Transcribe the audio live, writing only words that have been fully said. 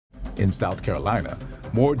In South Carolina,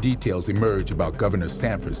 more details emerge about Governor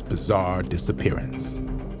Sanford's bizarre disappearance.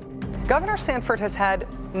 Governor Sanford has had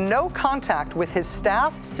no contact with his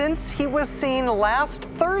staff since he was seen last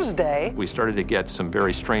Thursday. We started to get some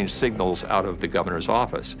very strange signals out of the governor's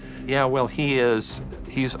office. Yeah, well, he's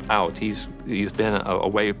out. He's been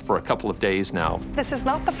away for a couple of days now. This is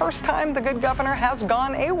not the first time the good governor has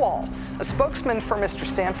gone AWOL. A spokesman for Mr.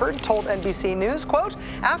 Sanford told NBC News, quote,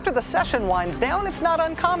 after the session winds down, it's not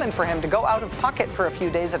uncommon for him to go out of pocket for a few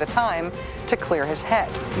days at a time to clear his head.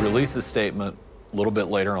 He released a statement a little bit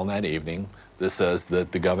later on that evening that says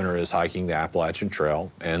that the governor is hiking the Appalachian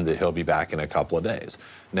Trail and that he'll be back in a couple of days.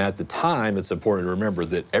 Now, at the time, it's important to remember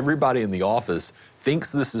that everybody in the office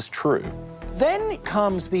thinks this is true. Then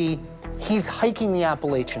comes he's hiking the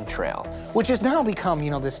Appalachian Trail, which has now become,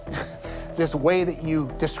 you know, this way that you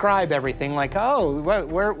describe everything, like, oh,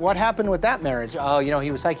 what happened with that marriage? Oh, you know,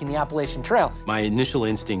 he was hiking the Appalachian Trail. My initial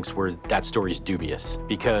instincts were that story's dubious,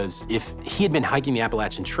 because if he had been hiking the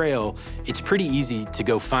Appalachian Trail, it's pretty easy to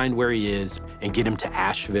go find where he is and get him to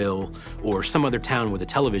Asheville or some other town with a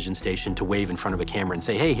television station to wave in front of a camera and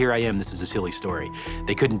say, hey, here I am, this is a silly story.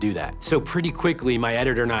 They couldn't do that. So pretty quickly, my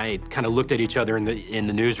editor and I kind of looked at each other in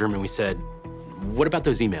the newsroom and we said, what about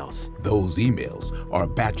those emails? Those emails are a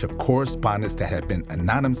batch of correspondence that had been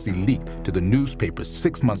anonymously leaked to the newspapers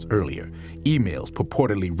 6 months earlier. Emails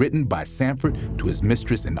purportedly written by Sanford to his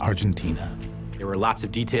mistress in Argentina. There were lots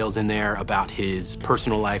of details in there about his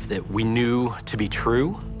personal life that we knew to be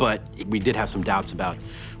true, but we did have some doubts about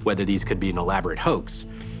whether these could be an elaborate hoax.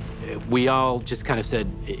 We all just kind of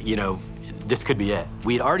said, you know, this could be it.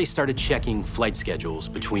 We had already started checking flight schedules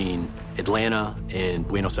between Atlanta and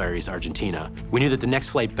Buenos Aires, Argentina. We knew that the next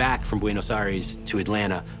flight back from Buenos Aires to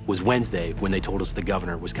Atlanta was Wednesday when they told us the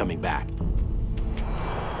governor was coming back.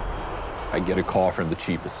 I get a call from the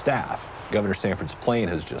chief of staff. Governor Sanford's plane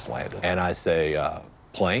has just landed. And I say,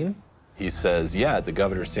 plane? He says, yeah, the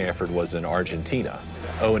Governor Sanford was in Argentina.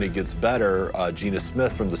 Oh, and it gets better. Gina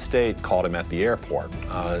Smith from the state called him at the airport.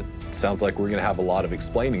 Sounds like we're gonna have a lot of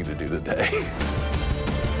explaining to do today.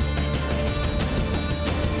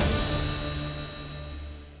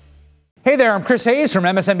 Hey there, I'm Chris Hayes from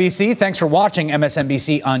MSNBC. Thanks for watching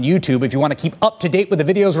MSNBC on YouTube. If you want to keep up to date with the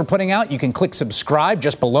videos we're putting out, you can click subscribe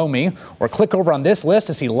just below me or click over on this list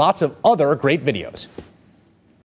to see lots of other great videos.